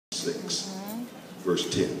6, verse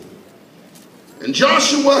 10. And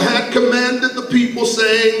Joshua had commanded the people,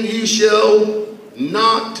 saying, ye shall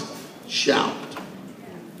not shout.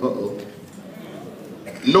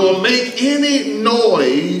 Nor make any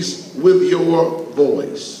noise with your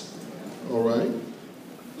voice. All right?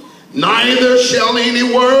 Neither shall any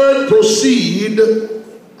word proceed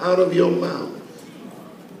out of your mouth.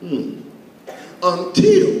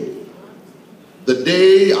 Until the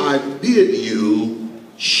day I bid you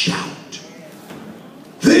shout.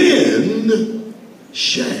 Then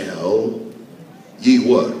shall ye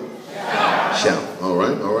what? Shout. All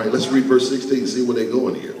right. Let's read verse 16 and see where they're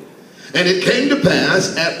going here. And it came to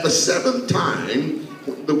pass at the 7th time,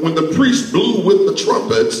 when the priest blew with the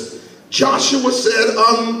trumpets, Joshua said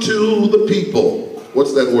unto the people,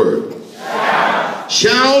 what's that word?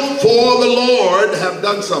 Shout, for the Lord have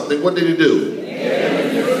done something. What did he do?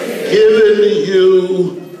 Given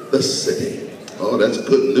you the city. Oh, that's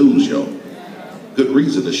good news, y'all. Good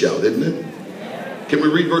reason to shout, isn't it? Can we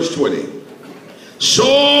read verse 20? So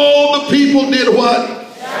the people did what?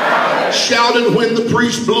 Shouted when the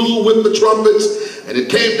priest blew with the trumpets. And it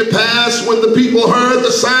came to pass when the people heard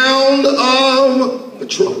the sound of the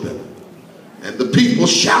trumpet. And the people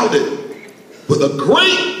shouted with a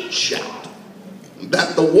great shout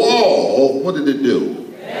that the wall, what did it do?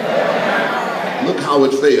 Look how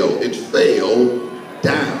it fell. It fell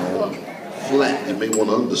down flat. You may want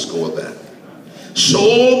to underscore that.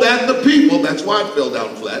 So that the people, that's why it fell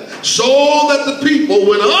down flat, so that the people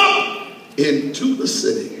went up into the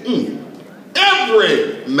city.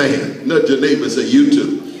 Every man, nudge your neighbor and say, you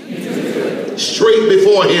too. Straight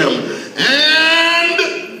before him. And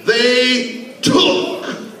they took.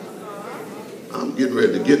 I'm getting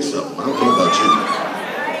ready to get something. I don't know about you.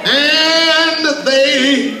 And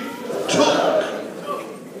they took.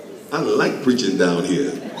 I like preaching down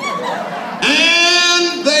here.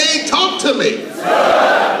 And they talked to me.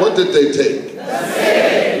 What did they take?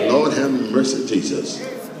 Lord have mercy, Jesus.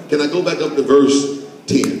 Can I go back up to verse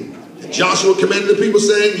 10? And Joshua commanded the people,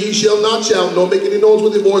 saying, ye shall not shout, nor make any noise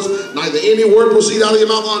with your voice, neither any word proceed out of your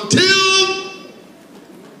mouth until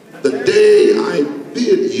the day I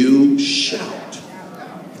bid you shout.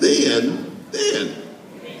 Then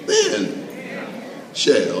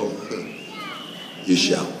shall you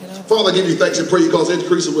shout. Father, I give you thanks and praise because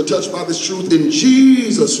increase and we're touched by this truth in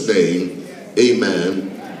Jesus' name.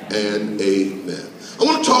 Amen and amen. I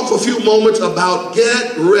want to talk for a few moments about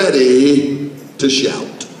get ready to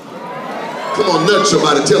shout. Come on, nudge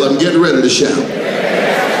somebody, tell them get ready to shout.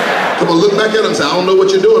 Come on, look back at them and say, I don't know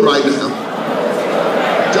what you're doing right now.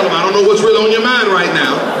 Tell them I don't know what's really on your mind right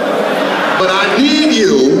now. But I need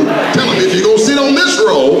you, tell them if you're going to sit on this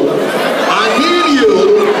row, I need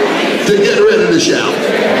you to get ready to shout.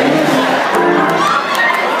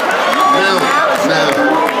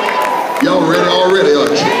 Now, y'all ready already,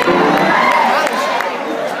 aren't you?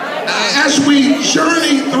 As we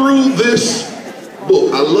journey through this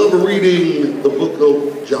book, I love reading the book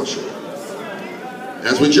of Joshua.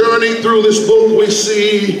 As we journey through this book, we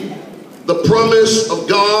see the promise of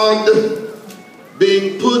God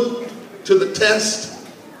being put to the test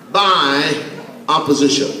by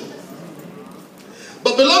opposition.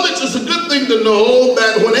 But beloved, it's a good thing to know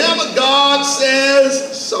that whenever God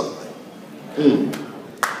says something,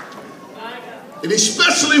 and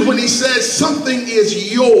especially when he says something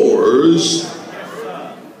is yours,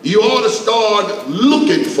 you ought to start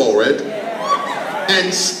looking for it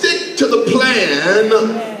and stick to the plan,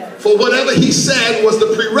 for whatever he said was the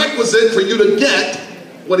prerequisite for you to get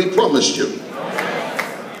what he promised you.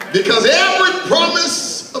 Because every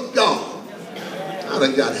promise of God, I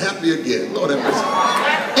done got happy again. Lord have mercy.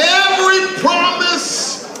 Every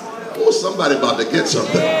promise, oh, somebody about to get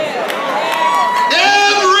something.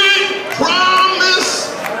 Every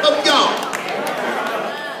promise of God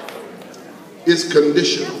is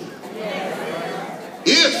conditional.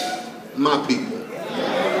 If my people,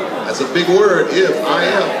 that's a big word, if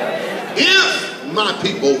my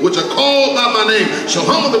people, which are called by my name, shall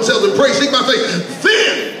humble themselves and pray, seek my face,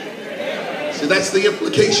 then, see, that's the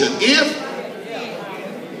implication. If,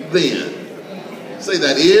 then. Say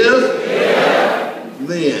that. If,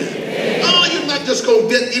 then. Oh, you're not just going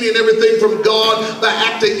to get any and everything from God by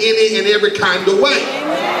acting any and every kind of way.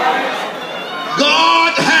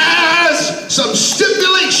 God has some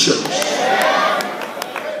stipulations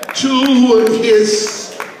to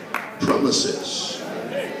his promises.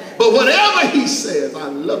 But whatever he says, I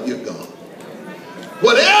love you, God.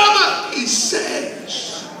 Whatever he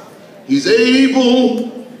says, he's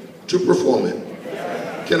able to perform it.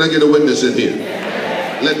 Can I get a witness in here?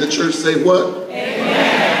 Let the church say what?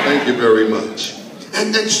 Amen. Thank you very much.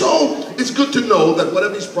 And so it's good to know that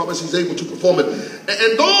whatever he's promised, he's able to perform it.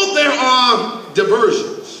 And though there are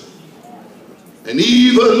diversions and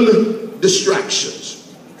even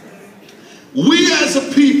distractions, we as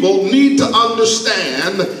a people need to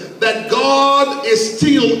understand that God is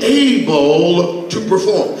still able to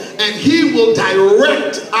perform, and he will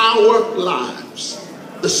direct our lives.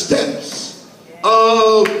 The steps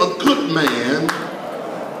of a good man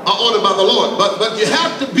are ordered by the Lord, but you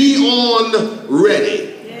have to be on ready.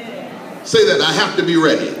 Say that, I have to be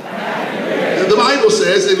ready. And the Bible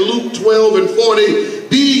says in Luke 12 and 40,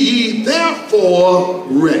 be ye therefore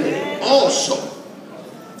ready also,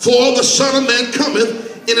 for the Son of Man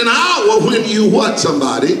cometh in an hour when you what,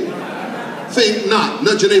 somebody? Think not.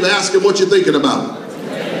 Nudge your neighbor, ask him what you're thinking about.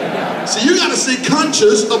 So you got to stay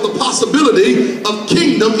conscious of the possibility of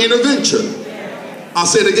kingdom intervention. I'll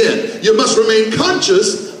say it again. You must remain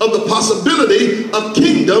conscious of the possibility of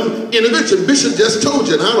kingdom intervention. Bishop just told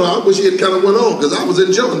you, and I don't know, I wish he had kind of went on because I was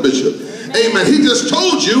enjoying Bishop. Amen. He just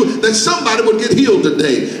told you that somebody would get healed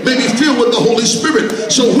today, maybe filled with the Holy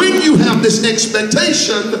Spirit. So when you have this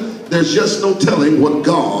expectation, there's just no telling what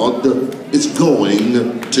God is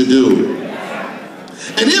going to do.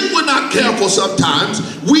 And if we're not careful sometimes,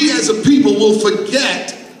 we as a people will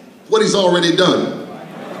forget what he's already done.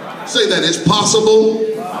 Say that, it's possible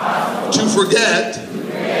to forget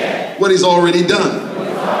what he's already done.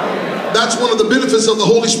 That's one of the benefits of the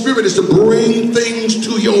Holy Spirit, is to bring things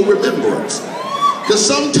to your remembrance. Because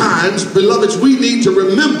sometimes, beloveds, we need to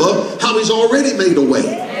remember how he's already made a way.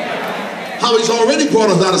 How he's already brought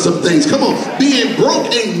us out of some things. Come on, being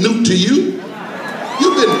broke ain't new to you.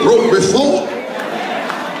 You've been broke before.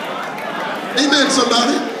 Amen,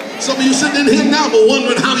 somebody. Some of you sitting in here now but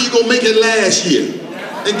wondering how you gonna make it last year.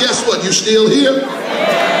 And guess what? You still here.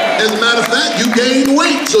 As a matter of fact, you gained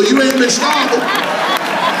weight, so you ain't been starving.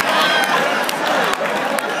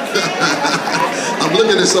 I'm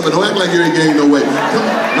looking at something. Don't act like you ain't gained no weight. Come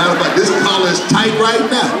on. Matter of fact, this collar is tight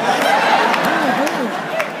right now.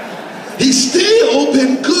 He's still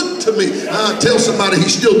been good to me. Tell somebody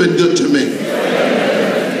he's still been good to me.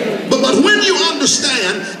 But when you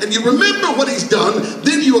understand and you remember what he's done,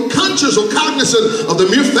 then you are conscious or cognizant of the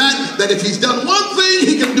mere fact that if he's done one thing,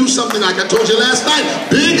 he can do something, like I told you last night,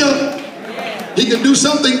 bigger. He can do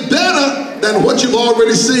something better than what you've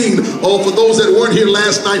already seen. Oh, for those that weren't here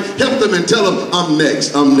last night, help them and tell them, I'm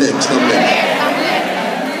next, I'm next, I'm next.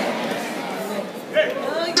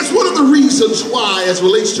 That's one of the reasons why, as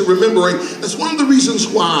relates to remembering, that's one of the reasons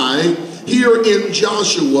why here in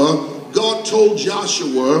Joshua, God told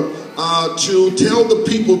Joshua to tell the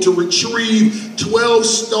people to retrieve 12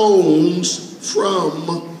 stones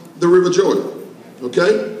from the River Jordan,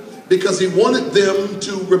 okay? Because he wanted them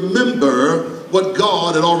to remember what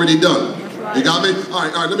God had already done. You got me? All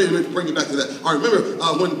right, let me bring you back to that. All right, remember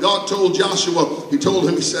when God told Joshua, he told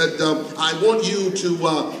him, he said, I want you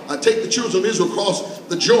to take the children of Israel across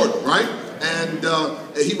the Jordan, right? And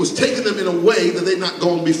he was taking them in a way that they'd not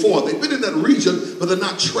gone before. They've been in that region, but they're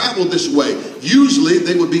not traveled this way. Usually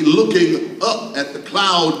they would be looking up at the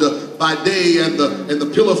cloud by day and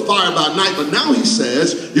the pillar of fire by night. But now he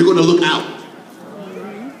says, you're going to look out.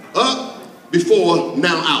 Up, before,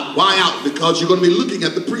 now out. Why out? Because you're going to be looking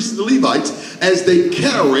at the priests and the Levites as they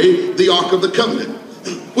carry the Ark of the Covenant,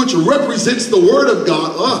 which represents the Word of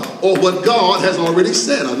God or what God has already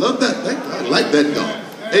said. I love that. I like that, God.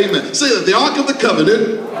 Amen. Say that the Ark of the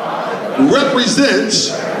Covenant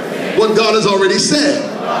represents what God has already said.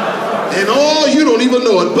 And you don't even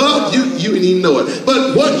know it, but you didn't even know it.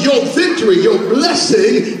 But what your victory, your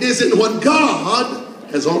blessing is in what God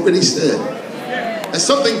has already said. There's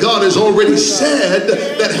something God has already said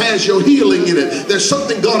that has your healing in it. There's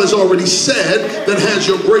something God has already said that has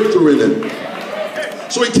your breakthrough in it.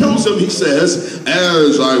 So he tells them, he says,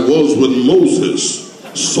 as I was with Moses,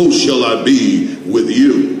 so shall I be with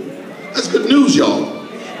you. That's good news, y'all.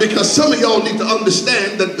 Because some of y'all need to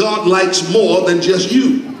understand that God likes more than just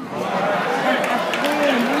you.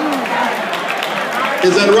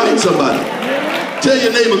 Is that right, somebody? Tell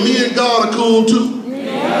your neighbor, me and God are cool too.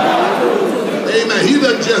 Amen. He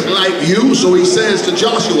doesn't just like you, so he says to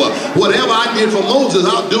Joshua, whatever I did for Moses,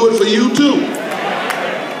 I'll do it for you too.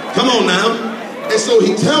 Come on now. And so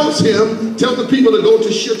he tells the people to go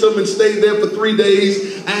to Shittim and stay there for 3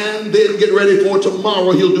 days and then get ready for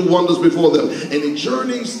tomorrow. He'll do wonders before them. And he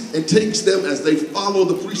journeys and takes them as they follow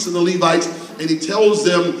the priests and the Levites. And he tells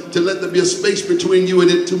them to let there be a space between you and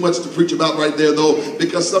it. Too much to preach about right there, though,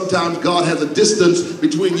 because sometimes God has a distance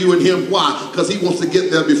between you and him. Why? Because he wants to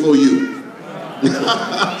get there before you.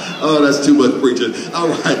 Oh, that's too much preaching. All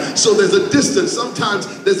right. So there's a distance. Sometimes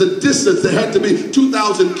there's a distance that had to be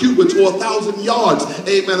 2,000 cubits or 1,000 yards.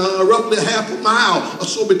 Amen. Roughly half a mile or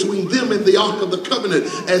so between them and the Ark of the Covenant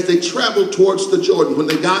as they traveled towards the Jordan. When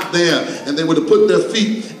they got there and they were to put their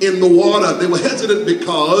feet in the water, they were hesitant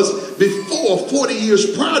because before, 40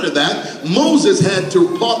 years prior to that, Moses had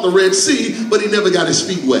to part the Red Sea, but he never got his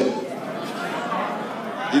feet wet.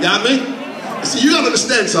 You got me? See, you got to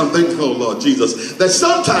understand something, oh Lord Jesus, that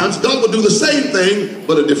sometimes God will do the same thing,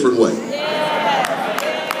 but a different way.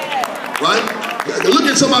 Right? Look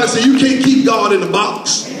at somebody and say, you can't keep God in the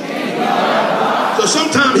box. So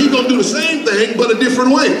sometimes he's going to do the same thing, but a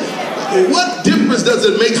different way. What difference does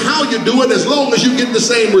it make how you do it as long as you get the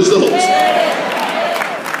same results?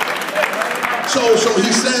 So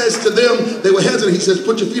he says to them, they were hesitant. He says,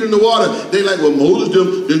 put your feet in the water. They like, well, Moses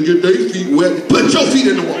didn't get their feet wet. Put your feet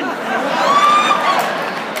in the water.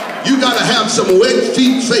 You got to have some wet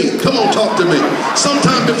feet faith. Come on, talk to me.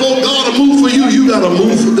 Sometimes before God will move for you, you got to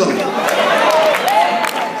move for God.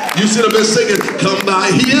 You sit up there singing, come by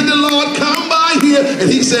here, the Lord, come by here. And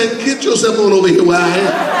he said, get yourself on over here where I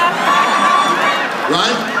am.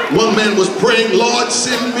 Right? One man was praying, Lord,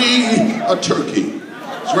 send me a turkey.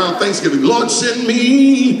 It's around Thanksgiving. Lord, send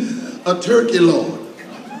me a turkey, Lord.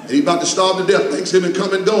 And he's about to starve to death. Thanksgiving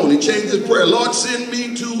come and go. And he changed his prayer. Lord, send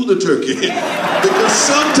me to the turkey. Because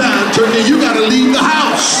sometimes, turkey, you got to leave the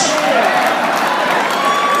house.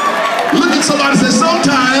 Look at somebody and say,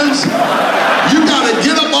 sometimes you got to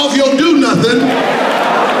get up off your do nothing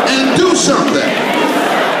and do something.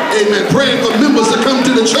 Amen. Praying for members to come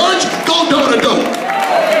to the church. Go door to door.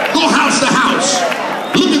 Go house to house.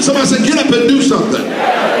 Look at somebody and say, get up and do something.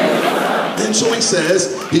 And so he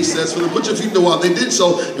says, for them, put your feet in the water. They did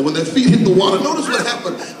so, and when their feet hit the water, notice what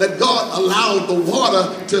happened, that God allowed the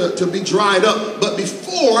water to be dried up. But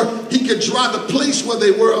before he could dry the place where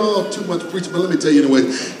they were, oh, too much preaching, but let me tell you anyway.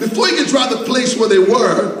 Before he could dry the place where they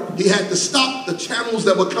were, he had to stop the channels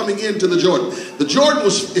that were coming into the Jordan. The Jordan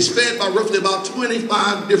is fed by roughly about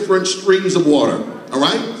 25 different streams of water. All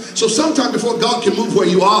right? So sometime before God can move where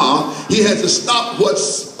you are, he has to stop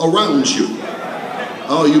what's around you.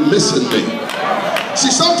 Oh, you're missing me.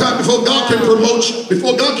 See, sometimes before God can promote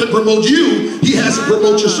you, he has to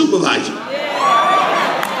promote your supervisor.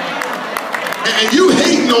 And you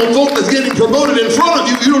hating on folk that's getting promoted in front of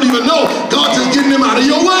you, you don't even know God's just getting them out of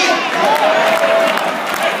your way.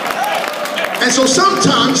 And so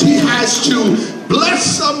sometimes he has to bless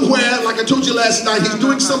somewhere, like I told you last night, he's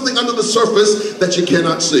doing something under the surface that you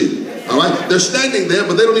cannot see. All right? They're standing there,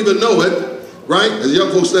 but they don't even know it. Right? As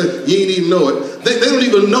young folks say, you ain't even know it. They don't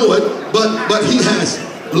even know it, but he has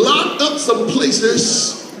blocked up some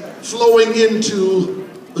places flowing into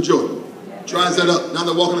the Jordan. Dries that up. Now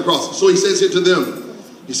they're walking across. So he says here to them,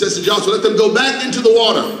 he says to Joshua, let them go back into the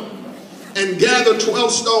water and gather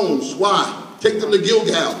 12 stones. Why? Take them to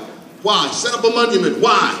Gilgal. Why? Set up a monument.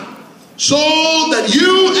 Why? So that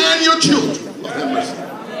you and your children, Lord have mercy,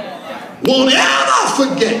 won't ever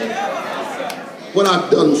forget what I've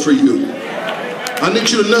done for you. I need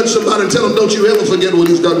you to nudge somebody and tell them, don't you ever forget what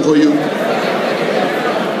he's done for you.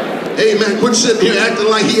 Amen. Quit sitting here acting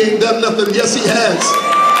like he ain't done nothing. Yes, he has.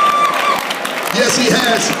 Yes, he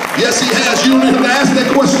has. Yes, he has. You don't even have to ask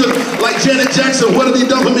that question like Janet Jackson. What has he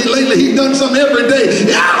done for me lately? He's done something every day.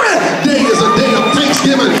 Every day is a day of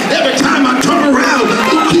Thanksgiving. Every time I turn around,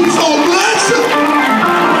 he keeps on blessing.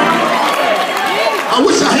 I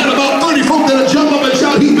wish I had about 30 folk that'll jump up and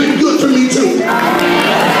shout, he's been good to me too.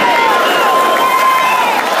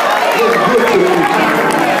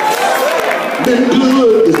 Been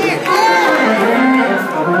good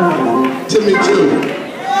to me too.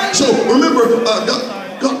 So remember,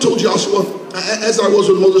 God told Joshua, as I was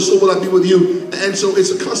with Moses, so will I be with you. And so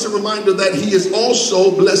it's a constant reminder that he is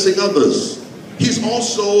also blessing others. He's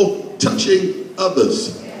also touching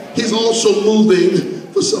others. He's also moving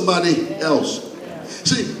for somebody else.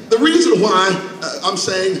 See, the reason why I'm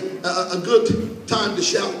saying a good time to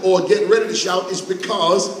shout or get ready to shout is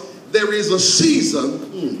because there is a season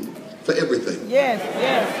for everything. Yes,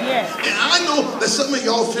 yes, yes. And I know that some of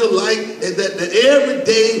y'all feel like that every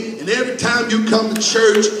day and every time you come to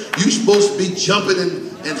church, you're supposed to be jumping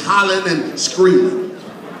and hollering and screaming.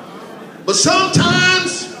 But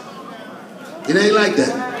sometimes it ain't like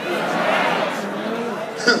that.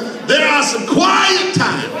 There are some quiet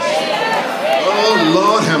times. Oh,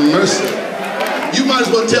 Lord have mercy. You might as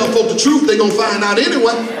well tell folk the truth. They're going to find out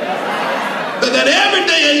anyway. That every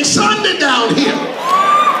day ain't Sunday down here.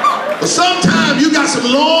 But sometimes you got some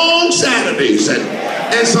long Saturdays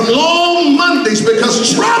and some long Mondays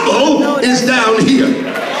because trouble is down here.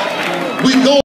 We go